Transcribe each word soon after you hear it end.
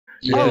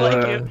Yeah, I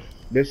like it.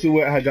 this is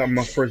where I got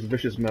my first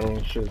vicious medal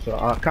and shit, so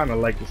I kind of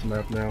like this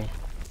map now.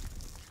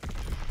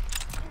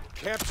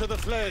 Capture the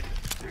flag.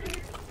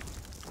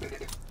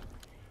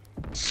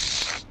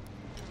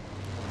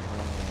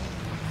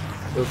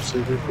 Oops,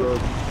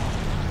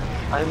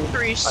 I'm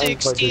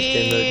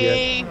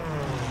 360.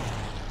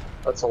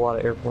 That's a lot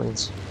of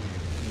airplanes.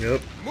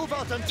 Yep. Move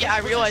out and Yeah, I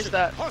realized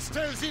that.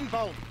 Hostiles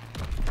inbound.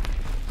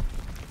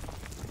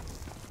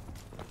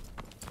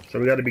 So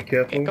we gotta be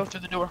careful. Can't go through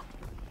the door.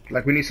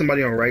 Like we need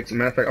somebody on right. As a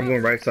matter of fact, I'm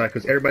going right side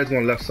because everybody's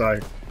going left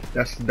side.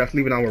 That's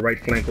leaving our right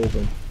flank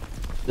open.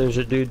 There's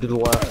a dude to the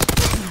left.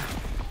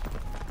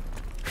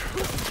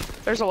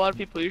 There's a lot of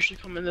people usually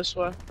coming this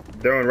way.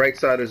 They're on right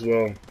side as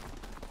well.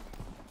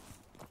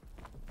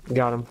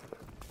 Got him.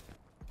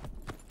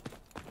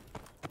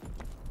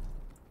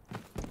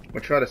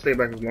 We'll try to stay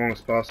back as long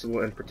as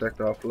possible and protect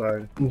our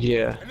flag.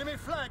 Yeah. Enemy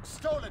flag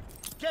stolen.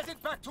 Get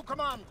it back to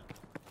command.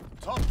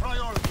 Top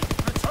priority.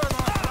 Return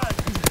our flag.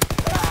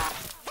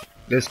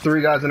 There's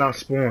 3 guys in our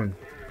spawn.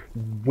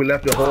 We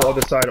left the whole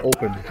other side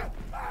open.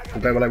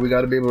 We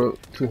gotta be able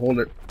to hold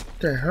it. What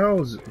the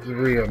hell's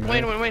real,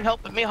 man? Wait,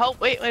 help me,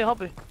 wait, help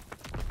me.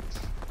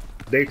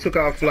 They took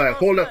our flag.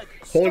 Hold our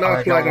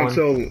flag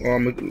until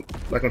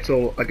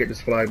until I get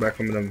this flag back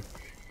from them,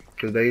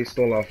 cause they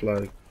stole our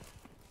flag.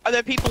 Are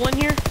there people in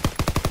here?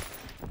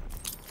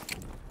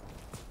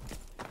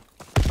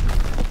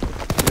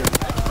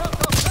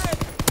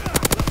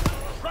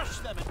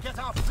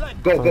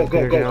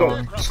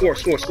 Go. Score.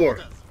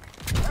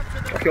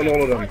 I killed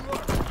all of them.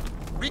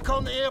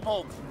 Recon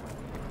airborne.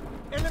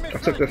 I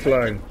took the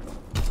flag.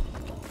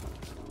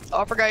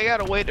 Oh, I forgot you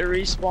gotta wait to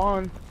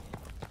respawn.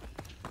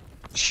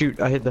 Shoot,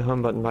 I hit the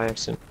home button by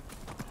accident.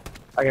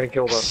 I gotta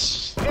kill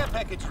those. Care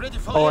package ready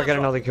for Oh, I got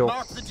another kill.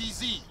 Mark the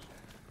DZ.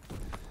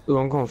 Ooh,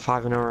 I'm going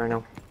 5-0 right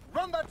now.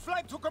 Run that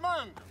flag to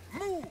command.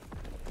 Move.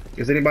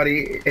 Is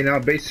anybody in our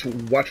base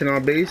watching our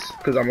base?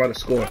 Cause I'm about to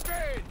score.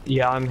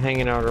 Yeah, I'm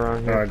hanging out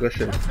around here. Alright, good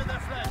shit.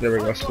 There we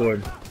go, I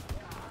scored.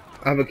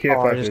 I have a care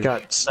Oh, I package. just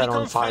got set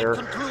on fire.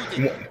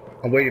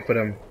 I'm waiting for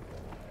them.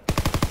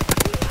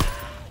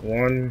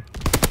 1,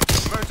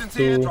 Emergency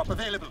 2. airdrop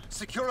available.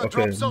 Secure a Okay,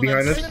 drop zone behind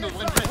and us. signal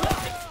when ready.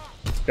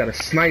 Got a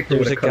sniper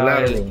There's with a a guy.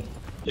 collateral.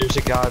 There's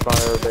a guy by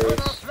our Return our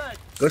base. flag.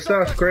 Good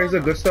stuff, Crazy.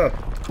 Good stuff.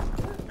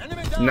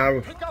 Enemy down. Now,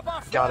 Pick up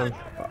our Got flag. him.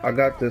 I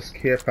got this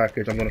care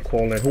package. I'm gonna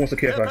call in. Who wants a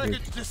care Care package?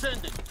 package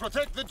descending.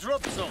 Protect the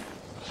drop zone.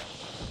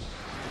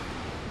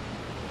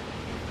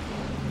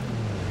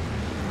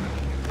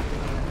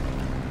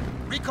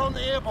 Recon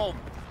airborne.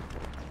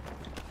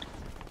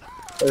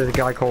 There's a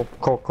guy, Cole.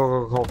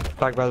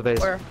 Back by the base.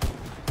 Where?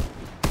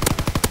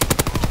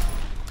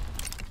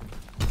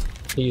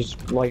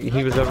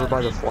 He was over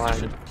by the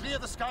flag. Clear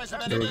the skies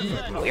of enemy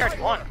flag. We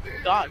already won.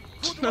 God.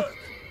 Good work.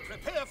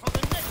 Prepare for the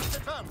next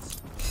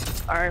advance.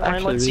 Alright, Ryan,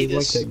 Actually, let's see we like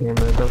this. that game,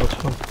 man. That was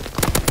fun.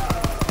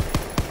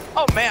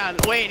 Oh man,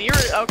 Wayne, you're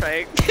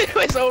okay.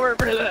 It's over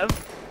for them.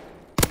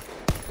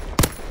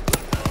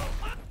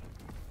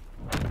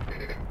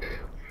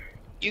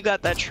 You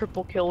got that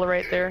triple kill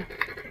right there.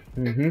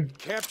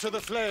 Capture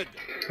the flag.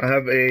 I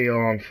have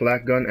a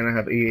flat gun and I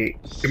have a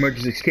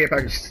emergency care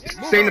package.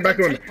 Stay in the back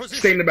of the map.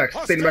 Stay in the back.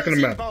 Stay in the back of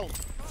the map.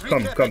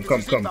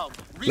 Come.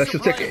 Let's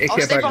just take a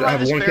care package. I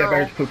have one care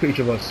package for each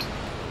of us.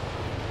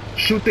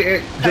 Shoot the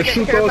air. Just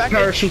shoot those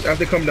parachutes as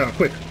they come down.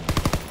 Quick.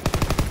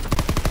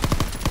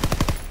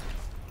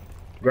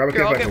 Grab a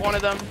Here, care I'll get package. one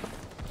of them.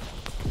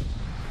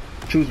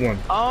 Choose one.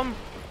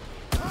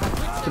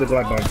 To the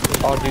glide bomb.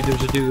 Oh, dude,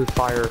 there's a dude with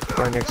fire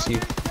right next to you.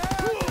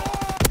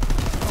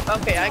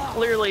 Okay, I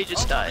clearly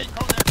just died.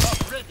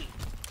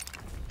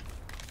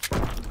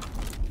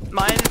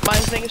 My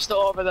thing is still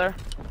over there.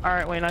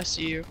 Alright, Wayne, I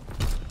see you.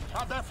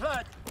 Have that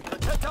flag.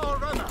 Protect our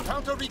runner.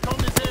 Counter recon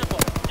is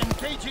airborne.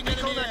 Engaging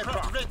enemy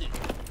aircraft ready.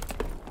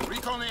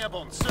 Recon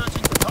airborne.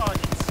 Searching for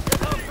targets.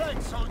 Get our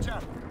flag, soldier.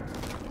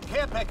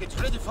 Care package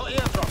ready for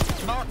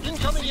airdrop. Mark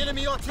incoming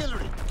enemy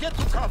artillery. Get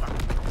to cover.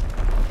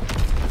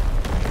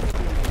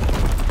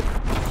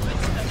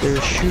 They're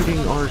shooting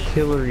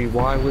artillery.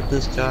 Why would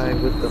this guy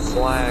with the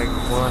flag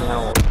run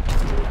out?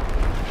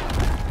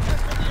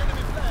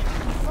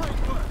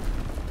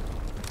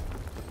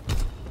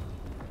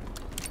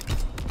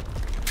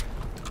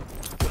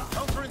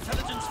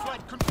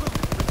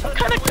 What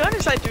kind of gun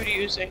is that dude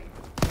using?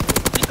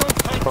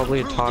 Probably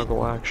a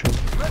toggle action.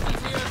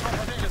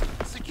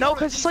 No,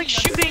 because it's like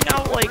shooting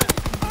out like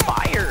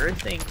fire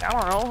thing. I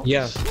don't know.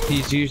 Yeah,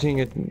 he's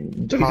using a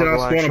He's in our toggle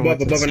spawn action.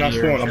 above and our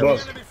spawn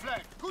above. Enemy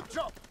flag. Good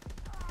job.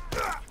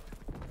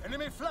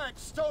 Enemy flag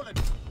stolen.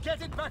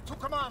 Get it back to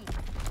command.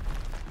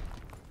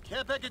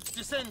 Care package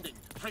descending.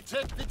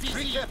 Protect the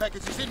DZ. Care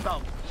package is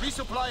inbound.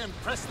 Resupply and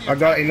press the. I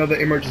got another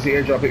emergency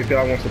airdrop if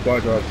y'all want supply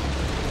drops.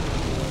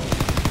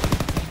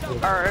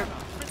 Alright.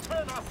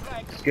 Return our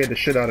flag. Scared the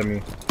shit out of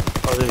me.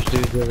 Oh, there's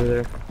dudes over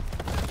there.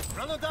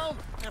 Runner down.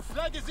 The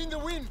flag is in the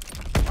wind.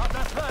 Have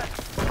that flag.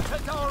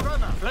 Protect our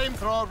runner.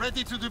 Flamethrower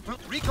ready to deploy.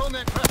 Recon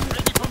aircraft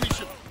ready for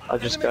mission. I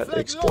just Enemy got flag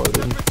exploded.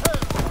 lost and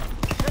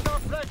returned. Get our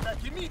flag back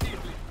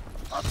immediately.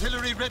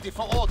 Artillery ready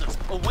for orders.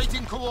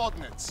 Awaiting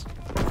coordinates.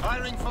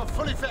 Firing for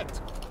full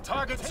effect.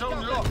 Target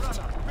zone locked.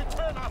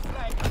 Return our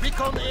flag.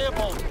 Recon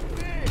airborne.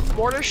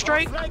 Mortar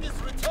strike? Our flag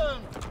is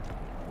returned.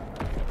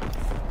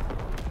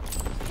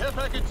 Care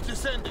package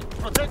descending.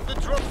 Protect the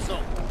drop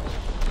zone.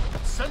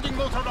 Sending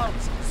motor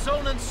rounds.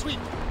 Zone and sweep.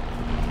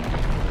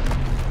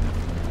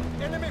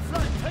 Enemy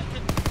flag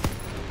taken.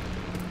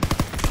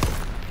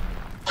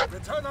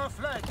 Return our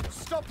flag.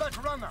 Stop that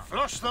runner.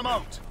 Flush them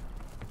out.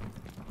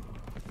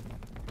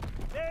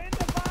 They're in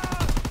the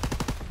bar.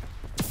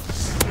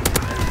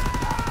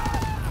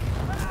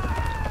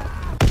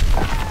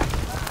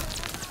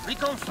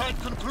 Recon flight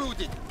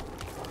concluded.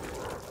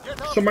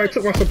 Somebody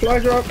took my supply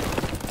drop.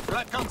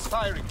 Black guns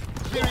firing.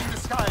 Clearing the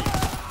sky.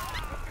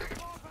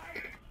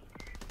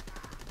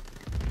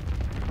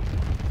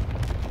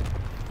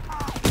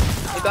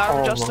 You got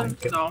him, Oh Justin?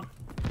 my No.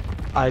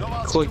 I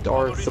clicked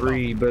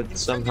R3, but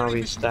somehow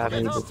he stabbed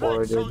me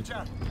before I did.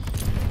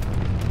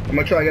 I'm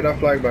gonna try to get that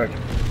flag back.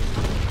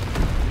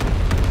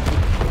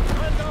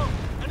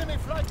 Enemy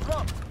flag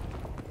dropped.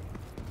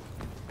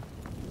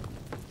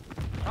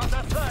 Got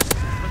that flag.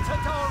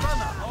 Protect our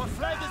runner. Our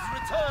flag is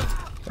returned.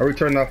 I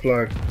returned that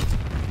flag.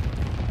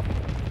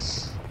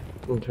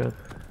 Okay.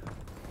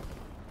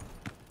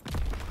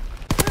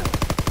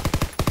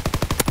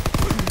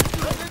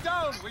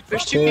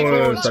 There's two people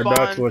in Boys, I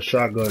died to spawn. a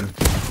shotgun.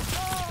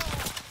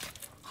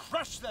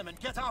 Crush them and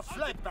get our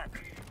flag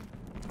back.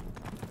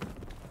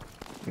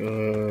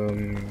 Let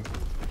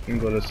me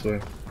go this way.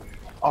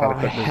 Oh, Try to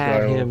I cut this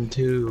had guy him off.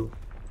 too.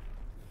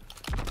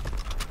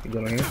 You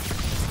going here?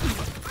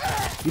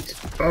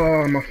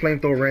 Oh, my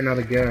flamethrower ran out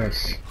of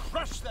gas.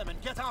 Crush them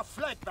and get our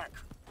flag back.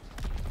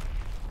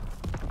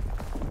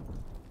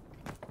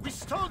 We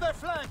stole their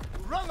flag.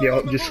 Run Yeah,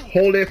 on the just move.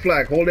 hold their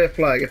flag. Hold their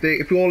flag. If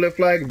you hold their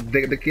flag,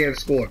 they can't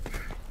score.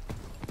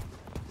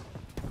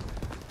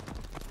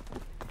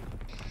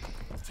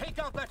 Take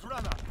out that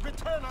runner.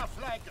 Return our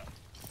flag.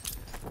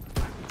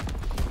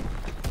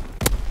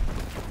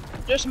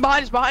 Just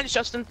behind us,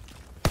 Justin.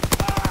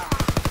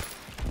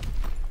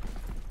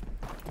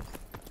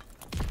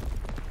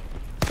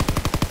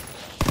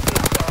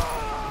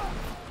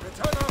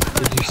 Return our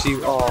flag. Did you see?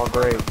 Oh,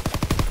 great.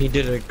 He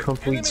did a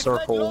complete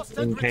circle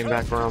and came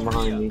back around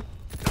behind me.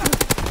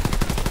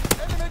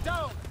 Enemy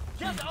down.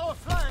 Get our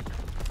flag.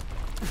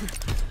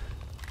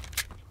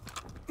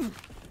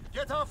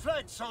 Get our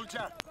flag,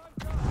 soldier.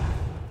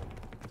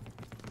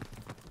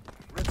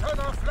 Return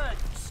our flag.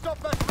 Stop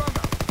that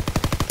runner.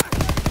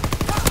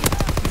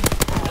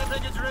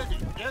 Airbaggage is ready.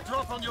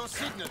 Airdrop on your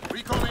signal.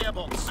 Recon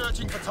airborne.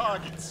 Searching for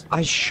targets.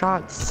 I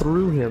shot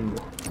through him.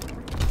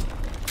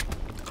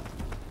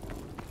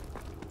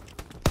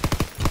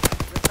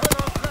 Return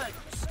our flag.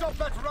 Stop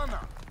that runner.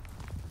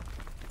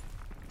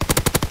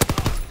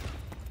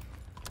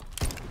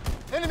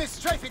 Enemy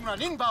strafing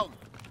run inbound.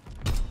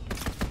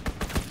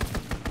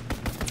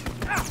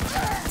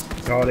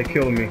 Oh, they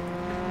killed me.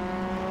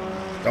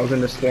 I was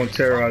in the spawn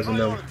terrorizing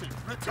them. Priority.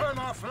 Return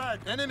our flag.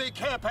 Enemy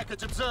care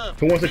package observed.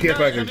 Who wants a care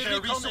package?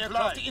 Enemy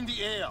resupply in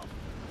the air.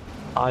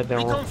 I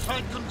Recon don't.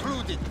 flight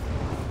concluded.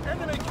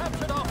 Enemy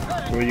captured our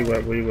flag. Where you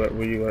at? Where you at?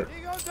 Where you at?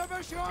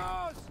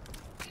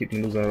 Keep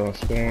them losing out on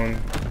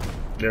spawn.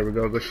 There we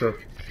go. Good stuff.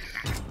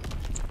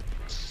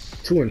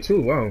 2 and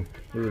 2. Wow.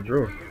 What a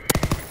draw.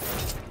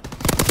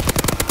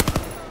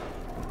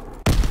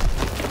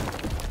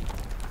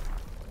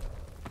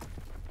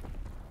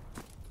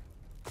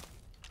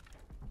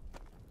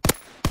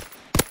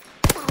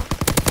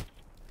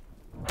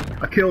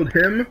 I killed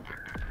him.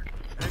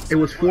 It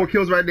was 4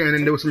 kills right there, and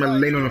then there was somebody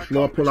laying on the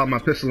floor. Pull out my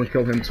pistol and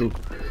kill him too.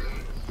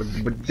 But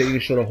they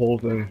didn't show the whole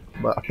thing.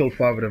 But I killed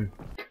 5 of them.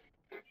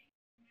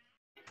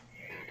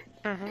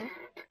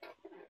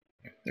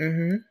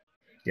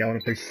 Y'all wanna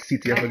play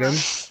CTF again?